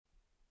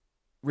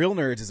Real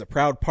Nerds is a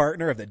proud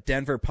partner of the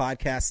Denver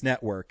Podcast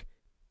Network.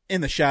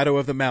 In the shadow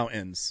of the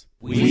mountains,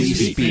 we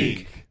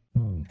speak.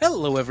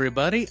 Hello,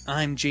 everybody.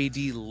 I'm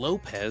JD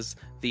Lopez,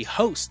 the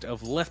host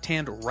of Left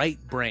Hand Right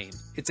Brain.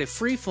 It's a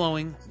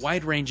free-flowing,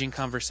 wide-ranging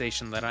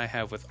conversation that I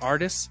have with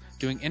artists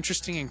doing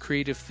interesting and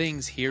creative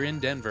things here in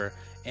Denver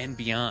and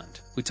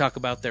beyond. We talk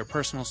about their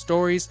personal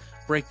stories,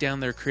 break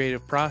down their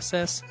creative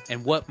process,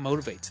 and what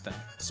motivates them.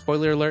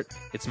 Spoiler alert,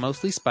 it's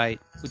mostly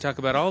spite. We talk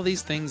about all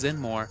these things and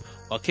more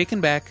while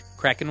kicking back,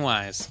 cracking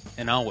wise,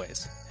 and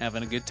always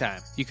having a good time.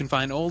 You can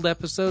find old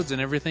episodes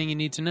and everything you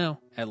need to know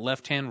at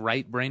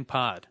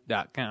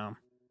lefthandrightbrainpod.com.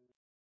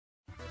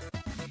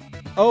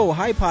 Oh,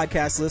 hi,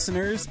 podcast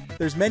listeners.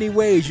 There's many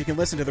ways you can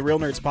listen to the Real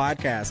Nerds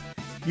podcast.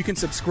 You can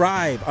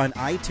subscribe on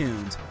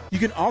iTunes. You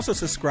can also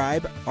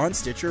subscribe on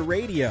Stitcher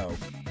Radio.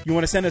 You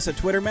want to send us a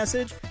Twitter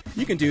message?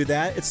 You can do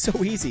that. It's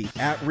so easy,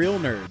 at Real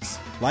Nerds.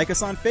 Like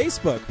us on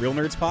Facebook, Real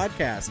Nerds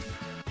Podcast.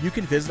 You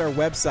can visit our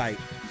website,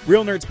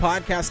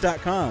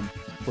 realnerdspodcast.com,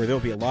 where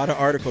there'll be a lot of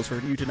articles for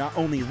you to not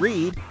only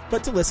read,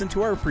 but to listen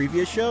to our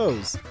previous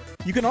shows.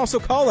 You can also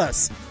call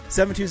us,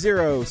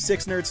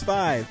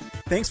 720-6nerds5.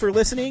 Thanks for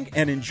listening,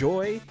 and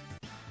enjoy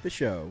the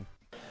show.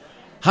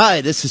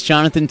 Hi, this is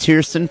Jonathan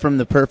Tiersten from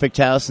The Perfect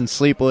House and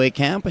Sleepaway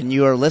Camp, and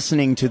you are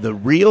listening to the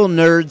Real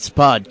Nerds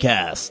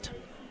Podcast.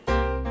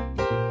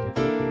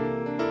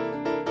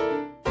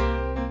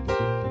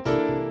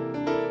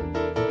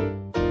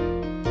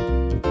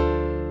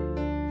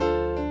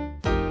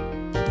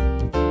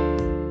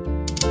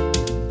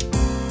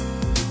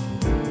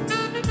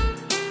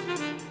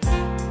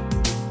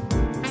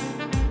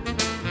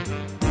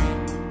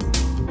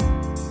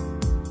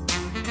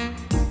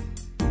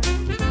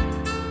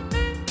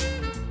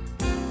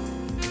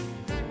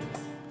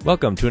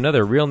 Welcome to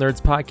another Real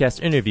Nerds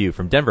Podcast interview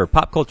from Denver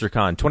Pop Culture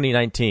Con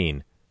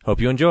 2019. Hope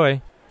you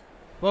enjoy.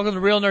 Welcome to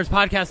Real Nerds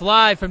Podcast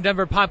live from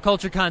Denver Pop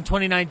Culture Con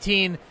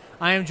 2019.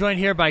 I am joined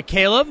here by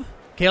Caleb.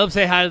 Caleb,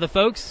 say hi to the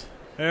folks.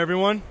 Hey,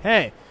 everyone.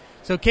 Hey.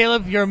 So,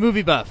 Caleb, you're a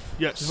movie buff.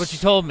 Yes. Is what you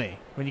told me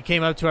when you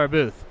came up to our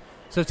booth.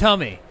 So tell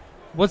me,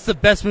 what's the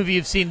best movie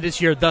you've seen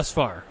this year thus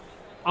far?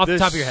 Off the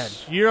top of your head.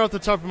 Off the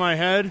top of my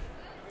head,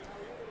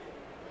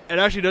 it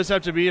actually does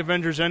have to be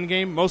Avengers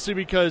Endgame, mostly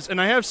because, and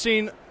I have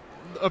seen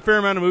a fair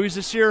amount of movies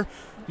this year.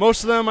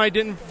 Most of them I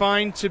didn't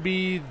find to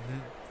be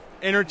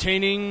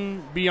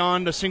entertaining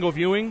beyond a single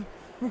viewing.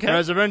 Okay.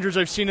 As Avengers,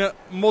 I've seen it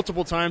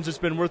multiple times. It's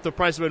been worth the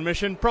price of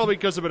admission, probably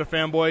because of a bit of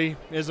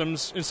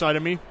fanboyisms inside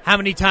of me. How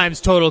many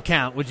times total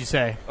count, would you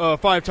say?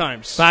 5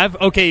 times.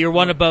 5? Okay, you're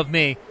one above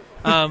me.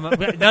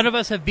 None of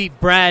us have beat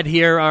Brad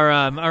here,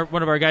 our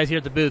one of our guys here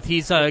at the booth.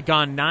 He's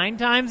gone 9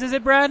 times, is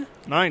it, Brad?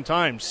 9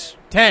 times.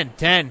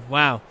 10.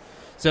 Wow.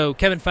 So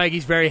Kevin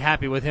Feige's very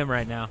happy with him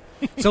right now.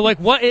 So, like,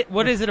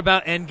 what is it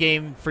about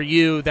Endgame for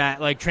you that,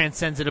 like,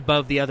 transcends it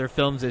above the other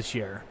films this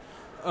year?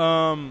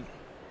 Well,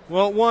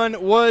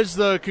 one was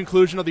the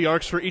conclusion of the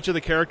arcs for each of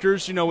the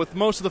characters. You know, with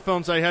most of the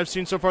films I have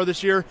seen so far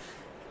this year,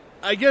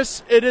 I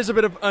guess it is a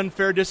bit of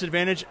unfair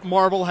disadvantage.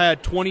 Marvel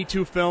had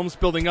 22 films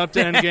building up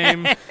to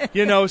Endgame,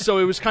 you know, so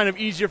it was kind of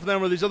easier for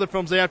them. Where these other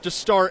films, they have to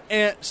start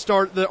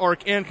the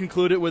arc and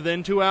conclude it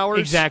within 2 hours.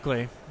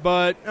 Exactly.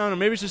 But, I don't know,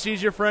 maybe it's just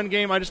easier for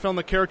Endgame. I just found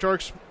the character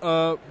arcs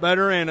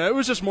better, and it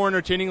was just more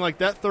entertaining. Like,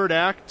 that third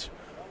act,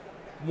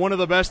 one of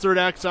the best third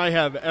acts I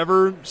have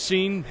ever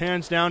seen,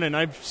 hands down, and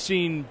I've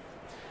seen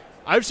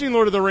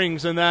Lord of the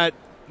Rings, and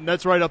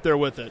that's right up there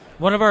with it.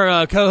 One of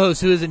our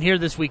co-hosts who isn't here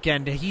this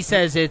weekend, he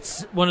says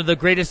it's one of the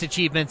greatest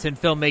achievements in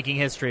filmmaking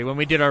history when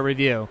we did our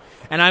review.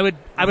 And I would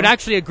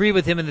actually agree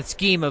with him in the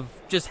scheme of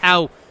just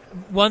how,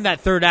 one,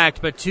 that third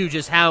act, but two,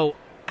 just how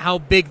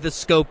big the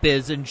scope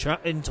is in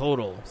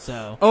total.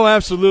 So. Oh,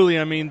 absolutely.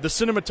 I mean, the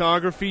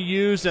cinematography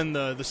used and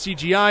the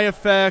CGI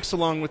effects,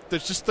 along with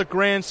just the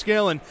grand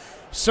scale, and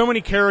so many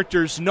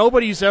characters.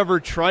 Nobody's ever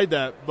tried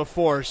that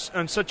before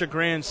on such a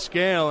grand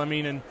scale. I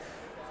mean, and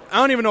I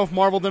don't even know if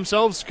Marvel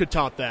themselves could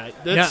top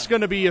that. That's going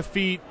to be a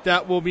feat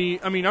that will be.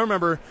 I mean, I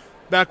remember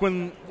back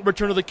when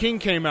Return of the King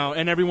came out,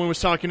 and everyone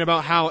was talking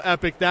about how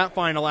epic that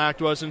final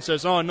act was, and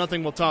says, "Oh,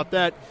 nothing will top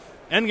that."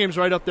 Endgame's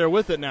right up there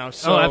with it now.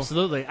 So. Oh,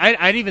 absolutely.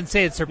 I'd even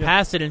say it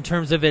surpassed it in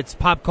terms of its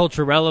pop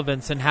culture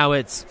relevance and how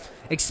it's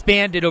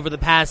expanded over the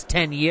past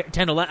 10 years,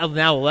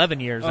 now 11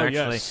 years,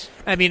 actually. Yes.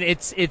 I mean,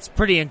 it's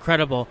pretty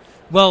incredible.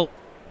 Well,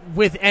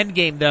 with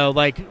Endgame, though,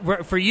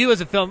 like, for you as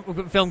a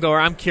film goer,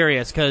 I'm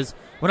curious, because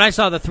when I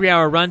saw the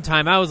 3-hour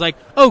runtime, I was like,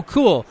 oh,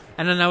 cool.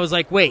 And then I was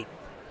like, wait,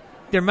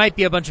 there might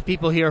be a bunch of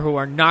people here who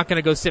are not going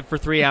to go sit for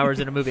 3 hours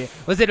in a movie.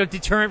 Was it a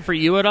deterrent for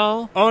you at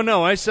all? Oh,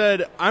 no. I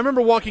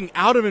remember walking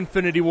out of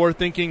Infinity War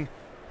thinking,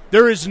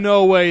 there is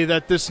no way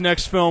that this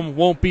next film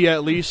won't be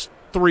at least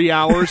 3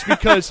 hours,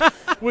 because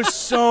with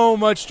so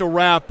much to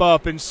wrap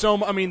up, and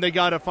they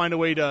got to find a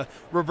way to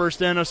reverse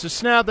Thanos'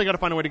 snap. They got to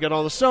find a way to get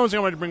all the stones. They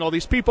got to bring all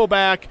these people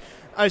back.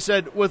 I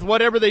said, with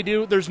whatever they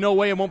do, there's no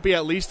way it won't be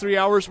at least 3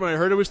 hours. When I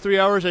heard it was 3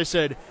 hours, I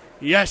said,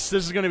 yes,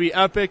 this is going to be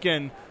epic,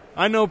 and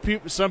I know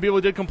some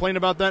people did complain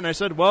about that, and I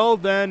said, well,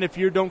 then if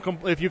you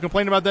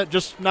complain about that,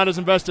 just not as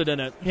invested in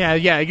it.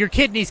 Yeah, your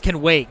kidneys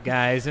can wait,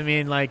 guys. I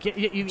mean, like,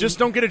 you Just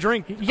don't get a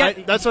drink. Yeah.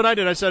 That's what I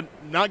did. I said,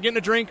 not getting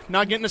a drink,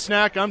 not getting a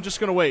snack, I'm just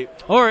going to wait.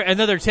 Or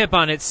another tip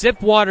on it: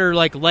 sip water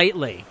like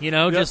lightly.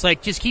 Yep.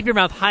 Just keep your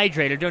mouth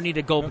hydrated. Don't need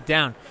to gulp it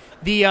down.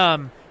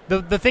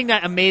 The thing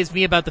that amazed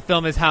me about the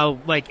film is how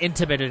like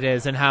intimate it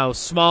is and how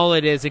small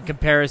it is in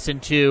comparison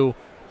to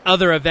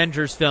other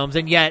Avengers films,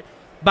 and yet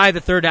by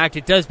the third act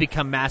it does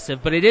become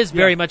massive. But it is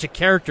very much a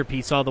character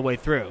piece all the way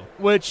through.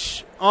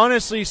 Which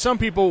honestly, some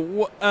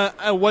people,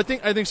 I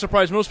think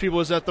surprised most people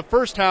is that the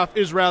first half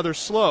is rather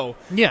slow.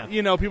 Yeah.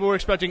 People were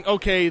expecting,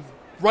 okay,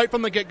 right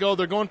from the get-go,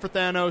 they're going for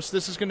Thanos.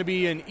 This is going to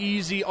be an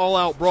easy,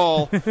 all-out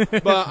brawl.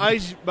 but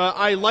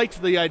I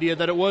liked the idea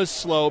that it was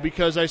slow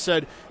because I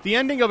said the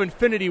ending of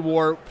Infinity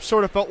War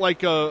sort of felt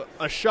like a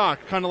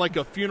shock, kind of like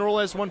a funeral,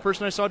 as one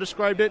person I saw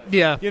described it.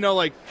 Yeah.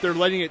 Like they're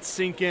letting it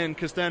sink in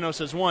because Thanos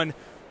has won.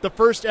 The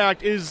first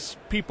act is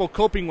people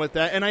coping with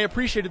that, and I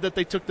appreciated that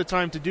they took the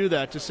time to do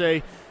that, to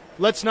say,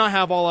 let's not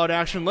have all-out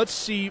action. Let's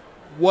see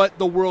what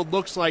the world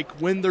looks like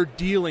when they're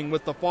dealing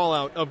with the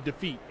fallout of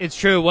defeat. It's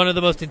true. One of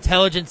the most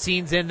intelligent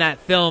scenes in that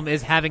film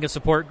is having a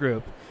support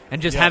group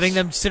and just having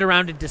them sit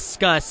around and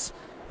discuss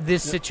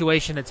this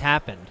situation that's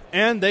happened.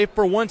 And they,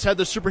 for once, had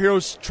the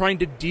superheroes trying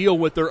to deal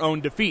with their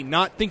own defeat,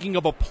 not thinking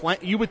of a plan.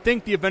 You would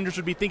think the Avengers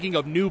would be thinking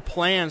of new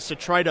plans to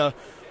try to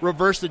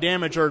reverse the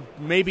damage or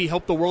maybe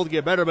help the world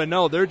get better, but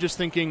no, they're just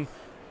thinking,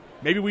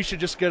 maybe we should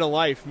just get a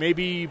life.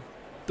 Maybe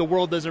the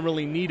world doesn't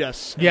really need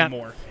us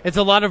anymore. It's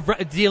a lot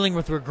of dealing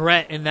with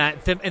regret in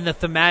that, and the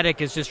thematic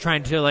is just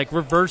trying to like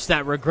reverse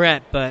that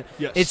regret, but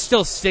it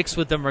still sticks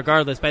with them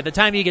regardless. By the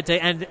time you get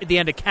to the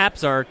end of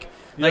Cap's arc,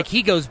 like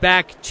he goes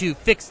back to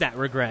fix that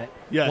regret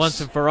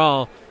once and for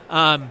all.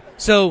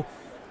 So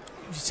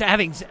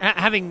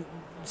having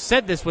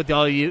said this with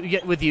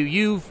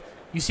you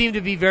seem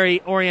to be very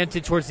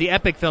oriented towards the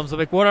epic films.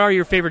 Like, what are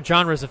your favorite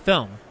genres of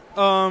film?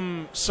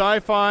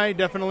 Sci-fi,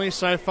 definitely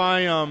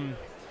sci-fi.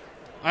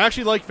 I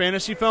actually like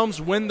fantasy films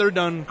when they're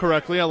done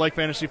correctly. I like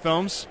fantasy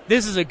films.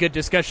 This is a good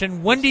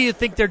discussion. When do you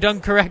think they're done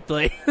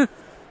correctly?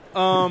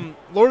 Lord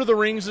of the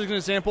Rings is an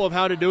example of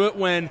how to do it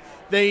when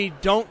they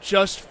don't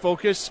just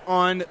focus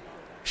on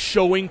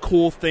showing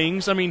cool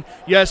things. I mean,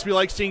 yes, we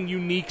like seeing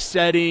unique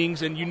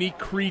settings and unique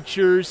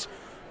creatures,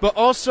 but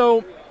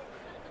also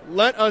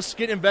let us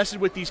get invested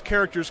with these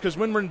characters, because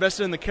when we're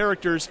invested in the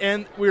characters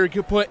and we're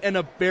put in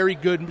a very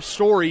good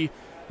story,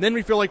 then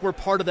we feel like we're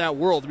part of that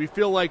world. We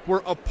feel like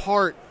we're a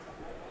part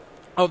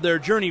of their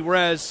journey,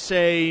 whereas,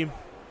 say,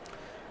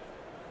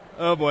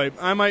 oh boy,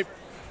 I might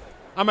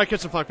get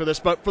some flack for this,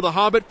 but for the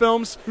Hobbit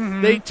films,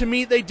 they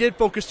did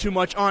focus too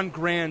much on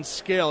grand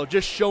scale,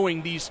 just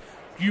showing these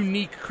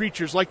unique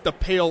creatures like the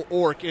Pale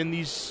Orc and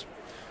these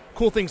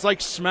cool things like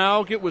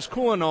Smaug. It was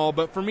cool and all,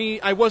 but for me,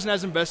 I wasn't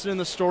as invested in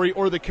the story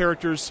or the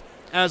characters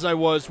as I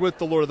was with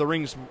the Lord of the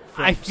Rings films.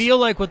 I feel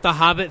like with the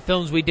Hobbit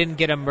films, we didn't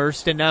get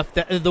immersed enough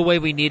the way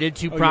we needed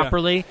to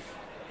properly.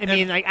 I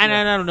mean, I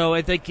don't know.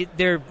 I think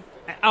they're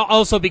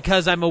also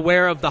because I'm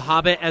aware of the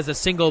Hobbit as a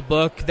single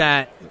book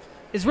that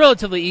is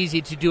relatively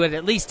easy to do it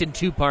at least in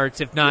two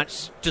parts, if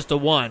not just a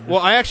one.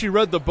 Well, I actually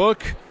read the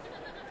book.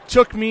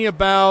 Took me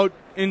about,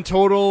 in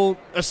total,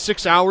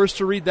 6 hours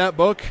to read that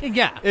book.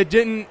 Yeah. It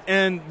didn't,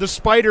 and the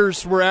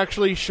spiders were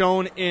actually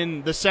shown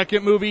in the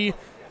second movie.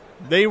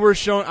 They were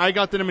shown, I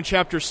got them in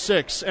chapter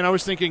 6, and I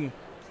was thinking,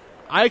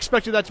 I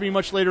expected that to be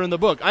much later in the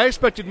book. I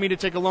expected me to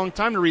take a long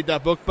time to read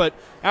that book, but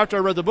after I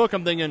read the book,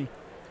 I'm thinking,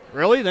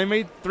 really? They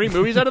made 3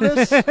 movies out of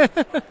this?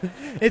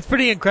 It's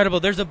pretty incredible.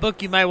 There's a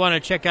book you might want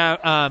to check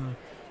out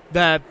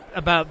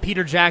about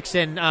Peter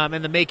Jackson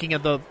and the making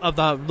of the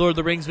Lord of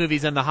the Rings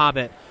movies and The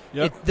Hobbit.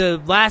 Yep. The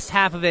last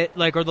half of it,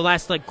 or the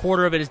last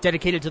quarter of it, is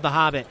dedicated to The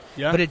Hobbit.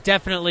 Yeah. But it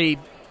definitely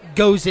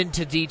goes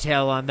into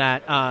detail on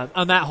that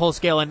whole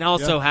scale, and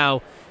also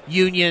how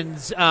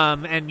unions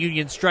and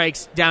union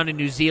strikes down in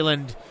New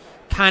Zealand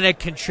kind of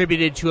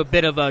contributed to a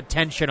bit of a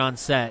tension on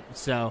set.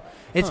 So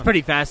it's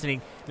pretty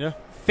fascinating. Yeah.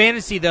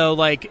 Fantasy, though,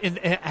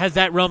 has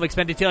that realm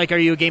expanded to? Are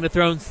you a Game of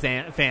Thrones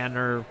fan?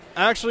 Or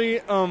Actually,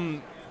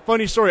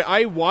 funny story.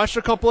 I watched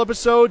a couple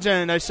episodes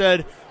and I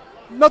said,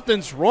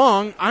 nothing's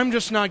wrong. I'm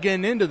just not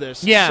getting into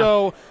this. Yeah.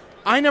 So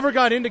I never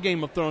got into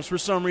Game of Thrones for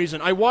some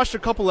reason. I watched a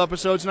couple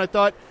episodes and I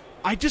thought,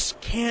 I just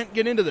can't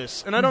get into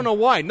this. And I don't know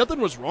why. Nothing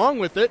was wrong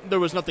with it. There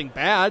was nothing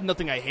bad,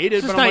 nothing I hated.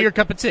 It's just not your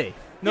cup of tea.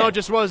 No, it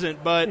just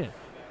wasn't. But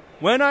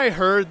when I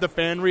heard the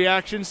fan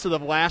reactions to the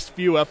last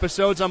few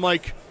episodes, I'm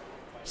like,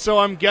 so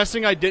I'm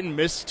guessing I didn't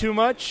miss too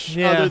much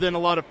other than a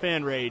lot of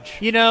fan rage.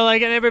 And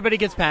everybody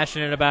gets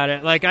passionate about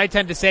it. I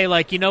tend to say,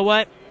 you know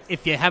what?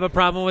 If you have a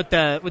problem with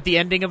the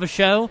ending of a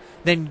show,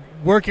 then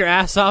work your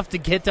ass off to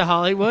get to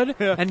Hollywood,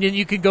 and then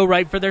you can go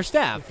write for their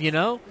staff,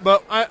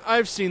 But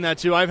I've seen that,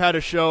 too. I've had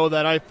a show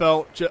that I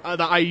felt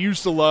that I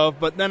used to love,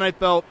 but then I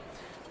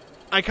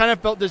kind of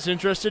felt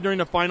disinterested during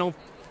the final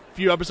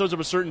few episodes of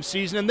a certain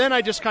season, and then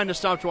I just kind of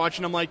stopped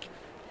watching. I'm like,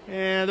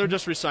 they're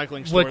just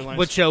recycling storylines.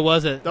 What show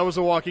was it? That was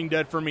The Walking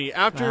Dead for me.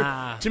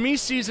 To me,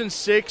 season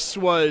 6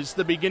 was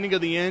the beginning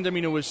of the end. I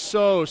mean, it was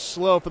so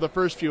slow for the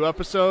first few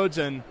episodes,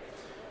 and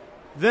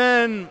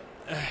then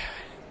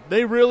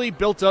they really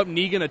built up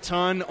Negan a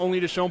ton, only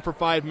to show him for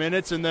 5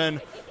 minutes, and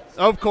then,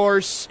 of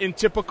course, in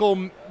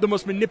typical, the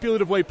most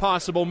manipulative way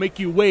possible, make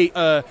you wait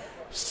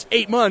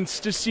 8 months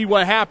to see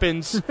what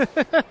happens.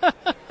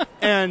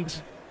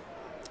 And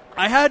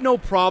I had no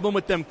problem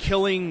with them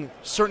killing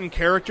certain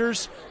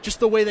characters, just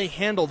the way they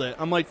handled it.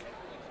 I'm like,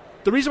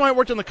 the reason why it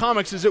worked in the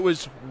comics is it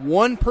was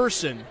one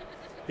person.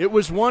 It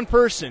was one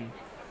person.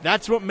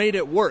 That's what made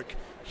it work.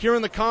 Here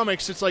in the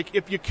comics, it's like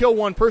if you kill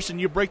one person,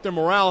 you break their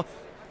morale.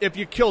 If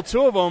you kill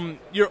 2 of them,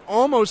 you're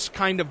almost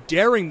kind of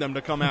daring them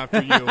to come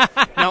after you.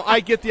 Now,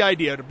 I get the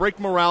idea, to break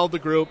morale of the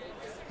group.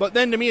 But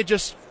then to me, it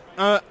just,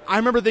 I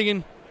remember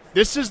thinking,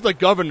 this is the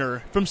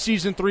Governor from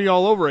Season 3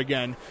 all over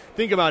again.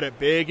 Think about it.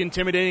 Big,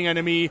 intimidating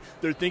enemy.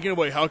 They're thinking,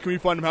 wait, how can we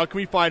find him? How can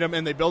we fight him?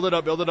 And they build it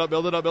up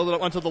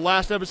until the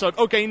last episode.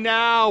 Okay,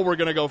 now we're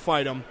going to go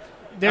fight him.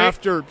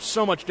 After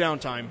so much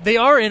downtime. They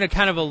are in a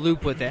kind of a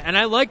loop with it. And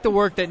I like the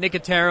work that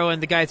Nicotero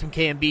and the guys from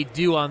KMB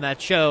do on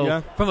that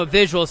show from a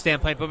visual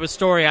standpoint. But with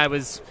story, I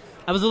was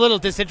a little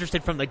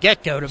disinterested from the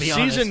get-go, to be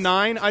honest. Season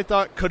 9, I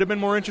thought, could have been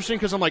more interesting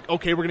because I'm like,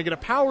 okay, we're going to get a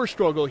power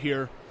struggle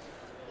here.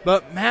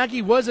 But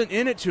Maggie wasn't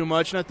in it too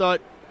much, and I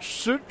thought,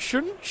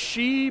 shouldn't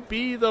she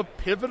be the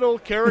pivotal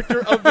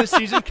character of this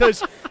season?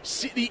 Because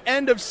the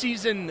end of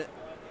Season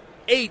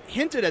 8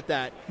 hinted at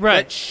that.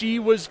 Right. That she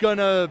was going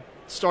to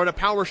start a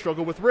power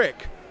struggle with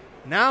Rick.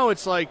 Now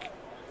it's like,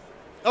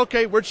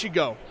 okay, where'd she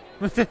go?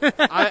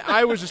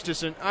 I was just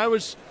distant.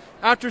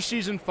 After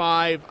Season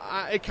 5,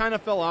 it kind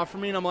of fell off for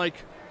me, and I'm like,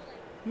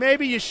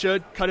 maybe you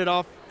should cut it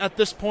off at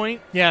this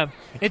point. Yeah.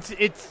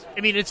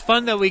 It's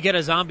fun that we get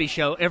a zombie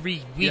show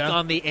every week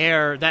on the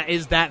air that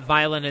is that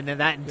violent and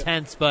that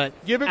intense, but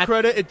give it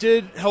credit, it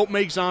did help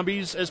make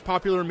zombies as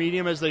popular a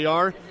medium as they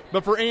are.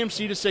 But for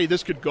AMC to say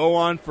this could go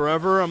on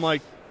forever, I'm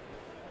like,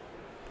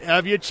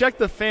 have you checked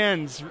the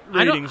fans'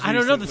 ratings? I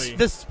don't know.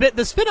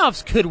 The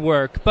spin-offs could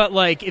work, but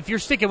like if you're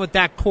sticking with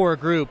that core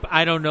group,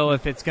 I don't know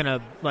if it's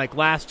gonna like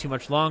last too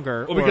much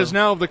longer. Well, because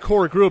now the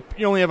core group,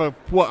 you only have a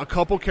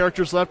couple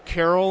characters left: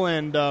 Carol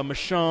and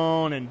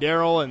Michonne and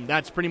Daryl, and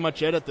that's pretty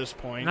much it at this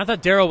point. And I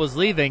thought Daryl was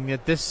leaving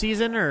at this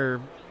season,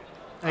 or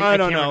I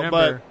don't know,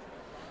 remember.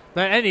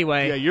 But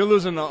anyway, yeah, you're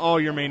losing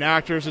all your main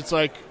actors. It's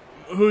like,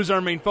 who's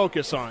our main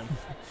focus on?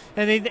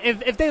 And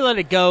if they let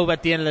it go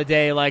at the end of the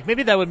day, like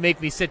maybe that would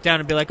make me sit down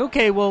and be like,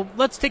 okay, well,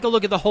 let's take a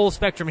look at the whole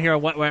spectrum here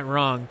of what went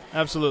wrong.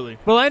 Absolutely.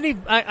 Well,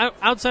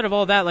 outside of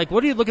all that, like,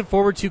 what are you looking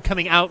forward to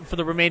coming out for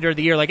the remainder of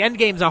the year? Like,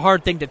 Endgame's a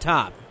hard thing to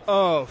top.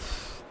 Oh,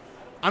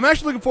 I'm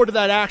actually looking forward to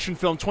that action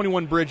film,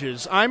 21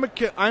 Bridges.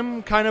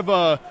 I'm kind of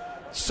a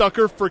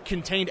sucker for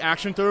contained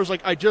action thrillers.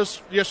 Like,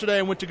 yesterday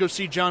I went to go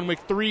see John Wick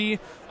 3.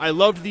 I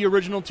loved the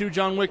original 2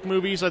 John Wick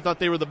movies. I thought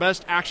they were the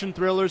best action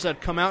thrillers that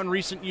had come out in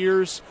recent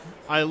years.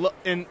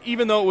 And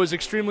even though it was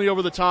extremely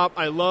over the top,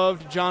 I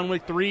loved John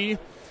Wick 3.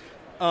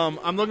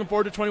 I'm looking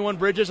forward to 21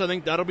 Bridges. I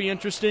think that'll be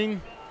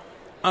interesting.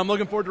 I'm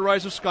looking forward to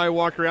Rise of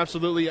Skywalker,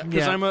 absolutely,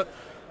 because I'm a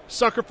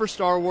sucker for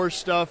Star Wars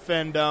stuff.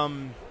 And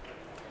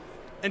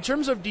in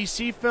terms of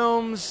DC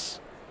films,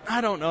 I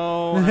don't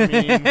know. I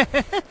mean,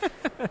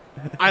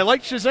 I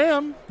like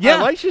Shazam. Yeah,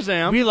 I like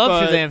Shazam. We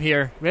love Shazam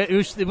here.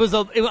 It was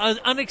an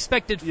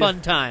unexpected fun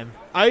time.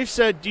 I've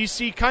said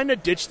DC kind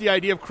of ditched the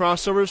idea of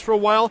crossovers for a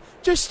while.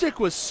 Just stick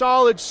with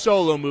solid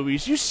solo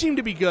movies. You seem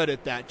to be good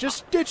at that.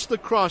 Just ditch the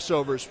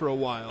crossovers for a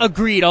while.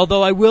 Agreed,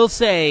 although I will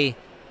say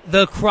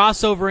the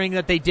crossovering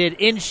that they did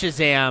in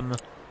Shazam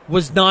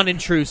was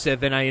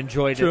non-intrusive, and I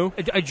enjoyed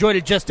it. I enjoyed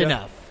it just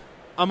enough.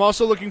 I'm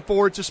also looking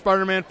forward to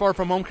Spider-Man Far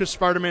From Home because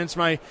Spider-Man's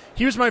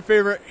he was my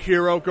favorite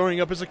hero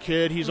growing up as a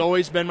kid. He's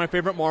always been my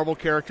favorite Marvel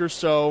character,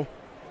 so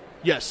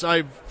yes,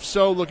 I'm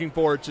so looking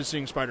forward to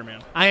seeing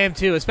Spider-Man. I am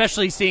too,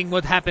 especially seeing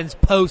what happens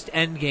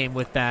post-Endgame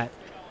with that.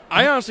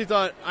 I honestly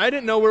thought, I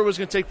didn't know where it was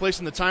going to take place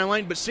in the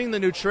timeline, but seeing the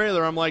new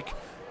trailer, I'm like,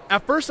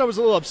 at first I was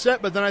a little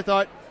upset, but then I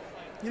thought,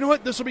 you know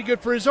what, this will be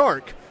good for his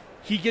arc.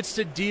 He gets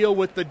to deal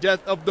with the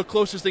death of the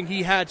closest thing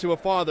he had to a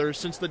father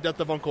since the death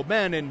of Uncle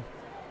Ben, and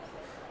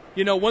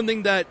you know, one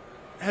thing that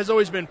has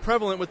always been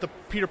prevalent with the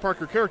Peter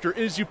Parker character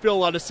is you feel a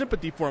lot of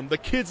sympathy for him. The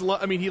kids,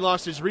 he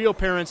lost his real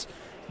parents,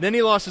 then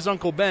he lost his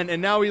Uncle Ben,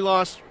 and now he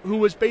lost who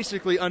was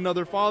basically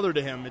another father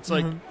to him. It's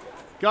like,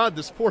 God,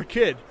 this poor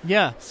kid.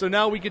 Yeah. So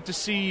now we get to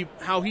see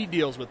how he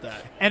deals with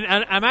that. And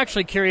I'm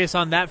actually curious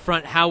on that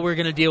front how we're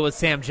going to deal with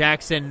Sam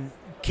Jackson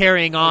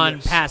carrying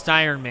on past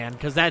Iron Man,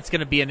 because that's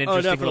going to be an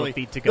interesting little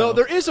feat to go. Though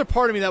there is a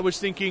part of me that was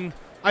thinking,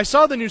 I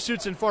saw the new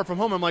suits in Far From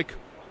Home, I'm like,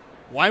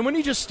 why wouldn't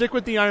he just stick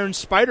with the Iron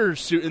Spider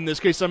suit in this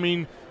case? I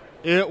mean,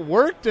 it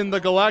worked in the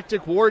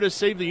Galactic War to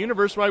save the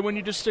universe. Why wouldn't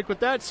you just stick with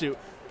that suit?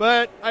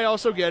 But I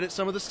also get it.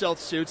 Some of the stealth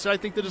suits, I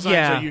think the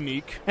designs are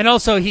unique. And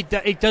also,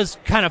 it does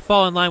kind of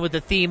fall in line with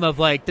the theme of,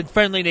 like, the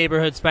friendly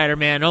neighborhood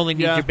Spider-Man only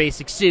needs your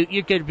basic suit.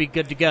 You're going to be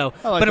good to go.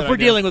 But if we're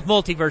dealing with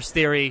multiverse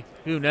theory,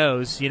 who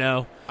knows, you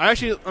know? The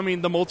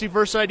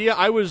multiverse idea,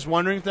 I was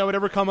wondering if that would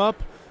ever come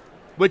up.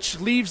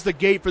 which leaves the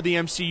gate for the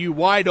MCU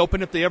wide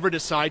open if they ever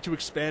decide to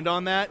expand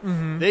on that.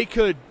 They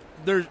could.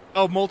 There's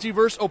a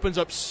multiverse opens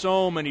up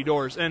so many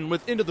doors, and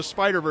with Into the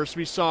Spider-Verse,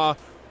 we saw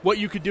what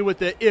you could do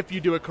with it if you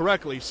do it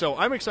correctly. So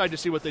I'm excited to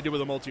see what they do with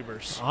the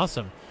multiverse.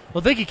 Awesome.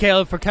 Well, thank you,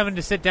 Caleb, for coming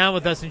to sit down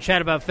with us and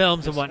chat about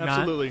films and whatnot.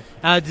 Absolutely.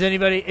 Does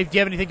anybody, if you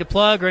have anything to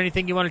plug or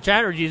anything you want to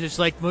chat, or do you just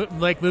like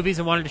movies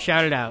and wanted to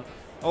shout it out?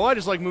 Oh, I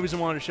just like movies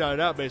and wanted to shout it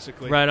out,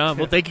 basically. Right on.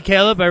 Well, thank you,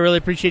 Caleb. I really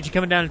appreciate you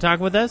coming down and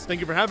talking with us. Thank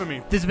you for having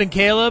me. This has been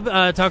Caleb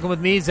talking with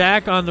me,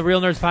 Zach, on the Real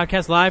Nerds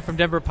Podcast live from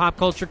Denver Pop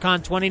Culture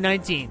Con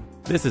 2019.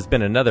 This has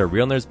been another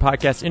Real Nerds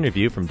Podcast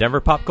interview from Denver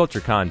Pop Culture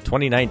Con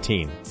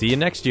 2019. See you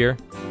next year.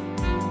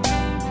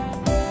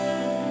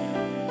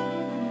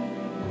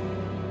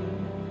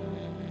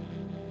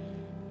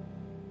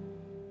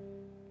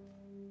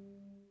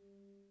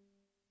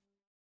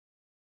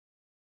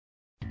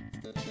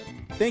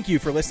 Thank you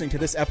for listening to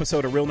this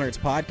episode of Real Nerds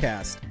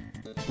Podcast.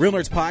 Real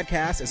Nerds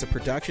Podcast is a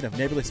production of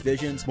Nebulous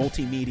Visions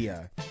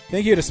Multimedia.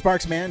 Thank you to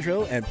Sparks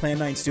Mandrill and Plan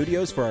 9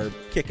 Studios for our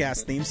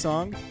kick-ass theme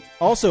song.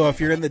 Also, if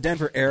you're in the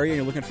Denver area and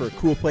you're looking for a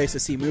cool place to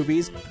see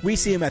movies, we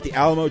see them at the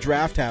Alamo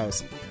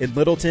Drafthouse in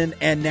Littleton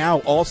and now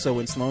also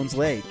in Sloan's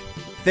Lake.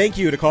 Thank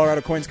you to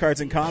Colorado Coins,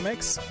 Cards, and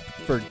Comics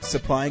for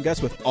supplying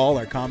us with all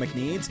our comic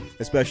needs,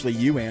 especially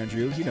you,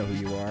 Andrew. You know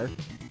who you are.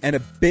 And a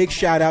big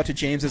shout out to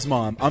James's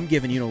mom. I'm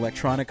giving you an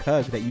electronic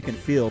hug that you can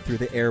feel through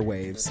the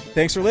airwaves.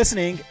 Thanks for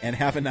listening, and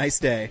have a nice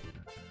day.